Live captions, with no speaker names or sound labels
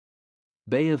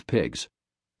Bay of Pigs: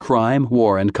 Crime,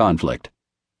 War, and Conflict.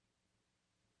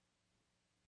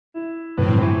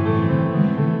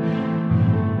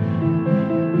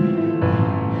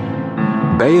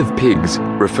 Bay of Pigs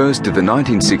refers to the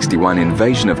 1961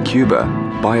 invasion of Cuba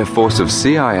by a force of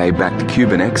CIA-backed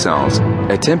Cuban exiles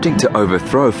attempting to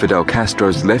overthrow Fidel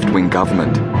Castro's left-wing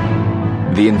government.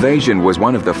 The invasion was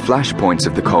one of the flashpoints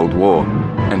of the Cold War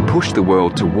and pushed the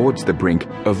world towards the brink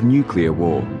of nuclear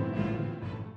war.